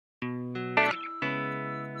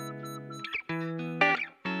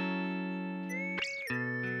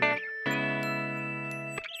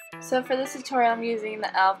So for this tutorial I'm using the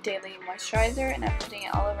e.l.f. Daily Moisturizer and I'm putting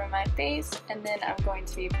it all over my face, and then I'm going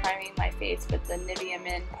to be priming my face with the Nivea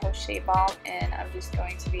Men Post Shave Balm, and I'm just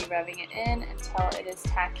going to be rubbing it in until it is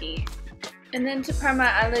tacky. And then to prime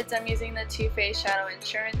my eyelids I'm using the Too Faced Shadow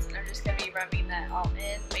Insurance, and I'm just going to be rubbing that all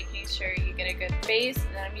in, making sure you get a good base.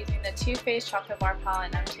 And then I'm using the Too Faced Chocolate Bar Palette,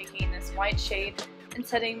 and I'm taking this white shade and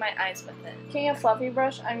setting my eyes with it. Taking a fluffy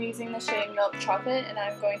brush, I'm using the shade Milk Chocolate, and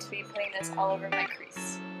I'm going to be putting this all over my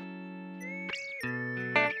crease.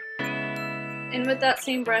 And with that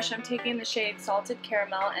same brush, I'm taking the shade Salted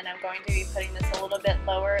Caramel, and I'm going to be putting this a little bit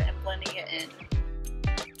lower and blending it in.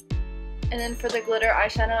 And then for the glitter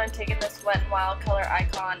eyeshadow, I'm taking this Wet n Wild Color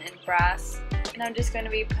Icon in Brass, and I'm just going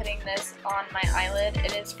to be putting this on my eyelid.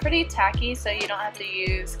 It is pretty tacky, so you don't have to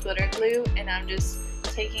use glitter glue, and I'm just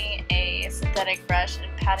taking a synthetic brush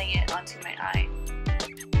and patting it onto my eye.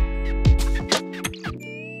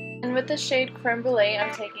 And with the shade Creme Brulee,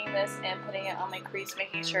 I'm taking this and putting it on my crease,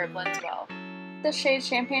 making sure it blends well. The shade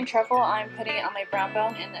Champagne Truffle, I'm putting it on my brow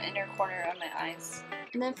bone in the inner corner of my eyes.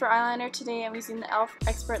 And then for eyeliner today, I'm using the e.l.f.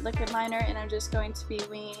 Expert Liquid Liner, and I'm just going to be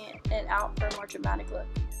winging it out for a more dramatic look.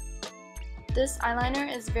 This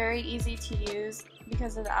eyeliner is very easy to use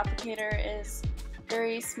because the applicator is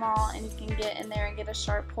very small and you can get in there and get a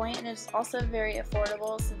sharp point, and it's also very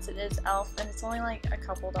affordable since it is e.l.f. and it's only like a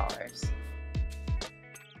couple dollars.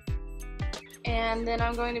 And then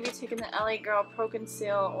I'm going to be taking the LA Girl Pro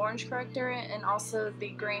Conceal Orange Corrector and also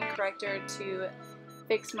the Green Corrector to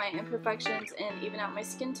fix my imperfections and even out my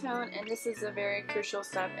skin tone. And this is a very crucial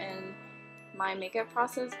step in my makeup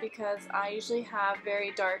process because I usually have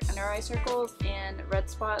very dark under eye circles and red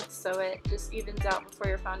spots, so it just evens out before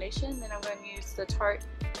your foundation. Then I'm going to use the Tarte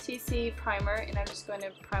TC Primer, and I'm just going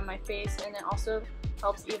to prime my face, and it also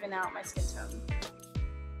helps even out my skin tone.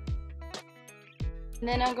 And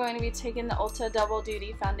then I'm going to be taking the Ulta Double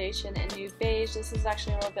Duty Foundation in Nude Beige. This is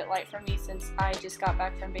actually a little bit light for me since I just got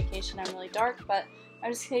back from vacation. I'm really dark, but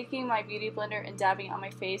I'm just taking my beauty blender and dabbing it on my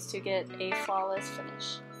face to get a flawless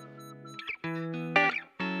finish. And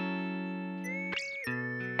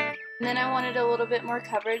then I wanted a little bit more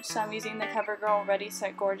coverage, so I'm using the CoverGirl Ready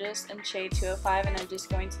Set Gorgeous in shade 205, and I'm just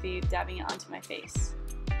going to be dabbing it onto my face.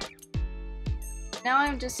 Now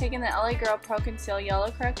I'm just taking the LA Girl Pro Conceal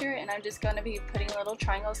Yellow Corrector, and I'm just going to be putting little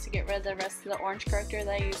triangles to get rid of the rest of the orange corrector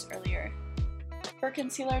that I used earlier. For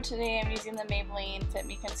concealer today, I'm using the Maybelline Fit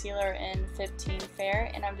Me Concealer in 15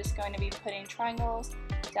 Fair, and I'm just going to be putting triangles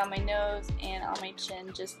down my nose and on my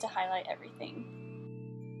chin just to highlight everything.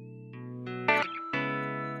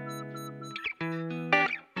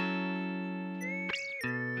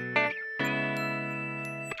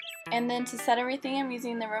 And then to set everything, I'm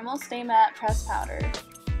using the Rimmel Stay Matte Pressed Powder.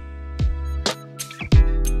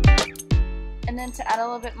 And then to add a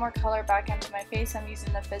little bit more color back onto my face, I'm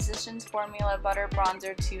using the Physicians Formula Butter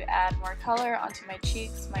Bronzer to add more color onto my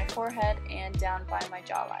cheeks, my forehead, and down by my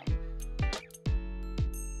jawline.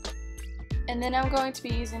 And then I'm going to be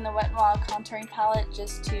using the Wet n Wild Contouring Palette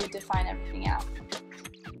just to define everything out.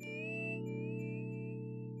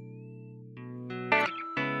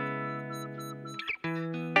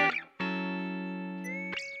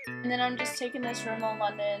 And then I'm just taking this Rimmel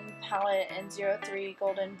London palette in 03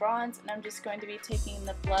 Golden Bronze, and I'm just going to be taking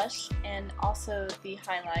the blush and also the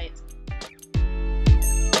highlight.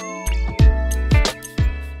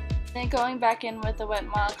 Then going back in with the Wet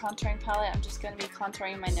n Wild Contouring Palette, I'm just going to be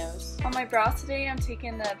contouring my nose. On my brows today, I'm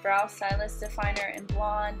taking the Brow Stylist Definer in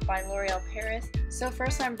Blonde by L'Oreal Paris. So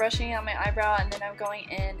first I'm brushing out my eyebrow, and then I'm going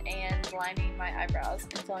in and lining my eyebrows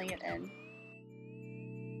and filling it in.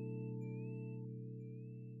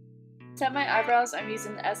 To set my eyebrows, I'm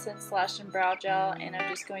using the Essence Lash and Brow Gel, and I'm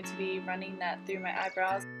just going to be running that through my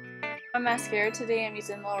eyebrows. My mascara today, I'm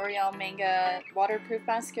using L'Oreal Manga Waterproof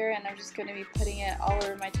Mascara, and I'm just going to be putting it all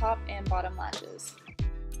over my top and bottom lashes.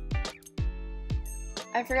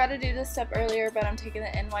 I forgot to do this step earlier, but I'm taking the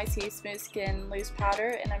NYC Smooth Skin Loose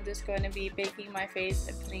Powder, and I'm just going to be baking my face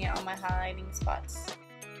and putting it on my highlighting spots.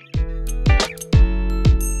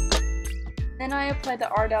 Then I applied the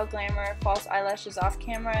Ardell Glamour False Eyelashes off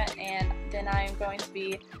camera, and then I am going to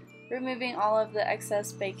be removing all of the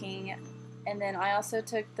excess baking. And then I also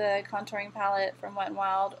took the contouring palette from Wet n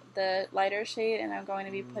Wild, the lighter shade, and I'm going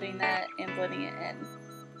to be putting that and blending it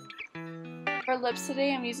in. For lips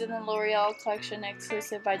today, I'm using the L'Oreal Collection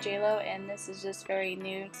Exclusive by JLo, and this is just very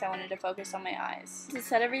nude because I wanted to focus on my eyes. To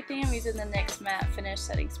set everything, I'm using the NYX Matte Finish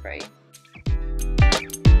Setting Spray.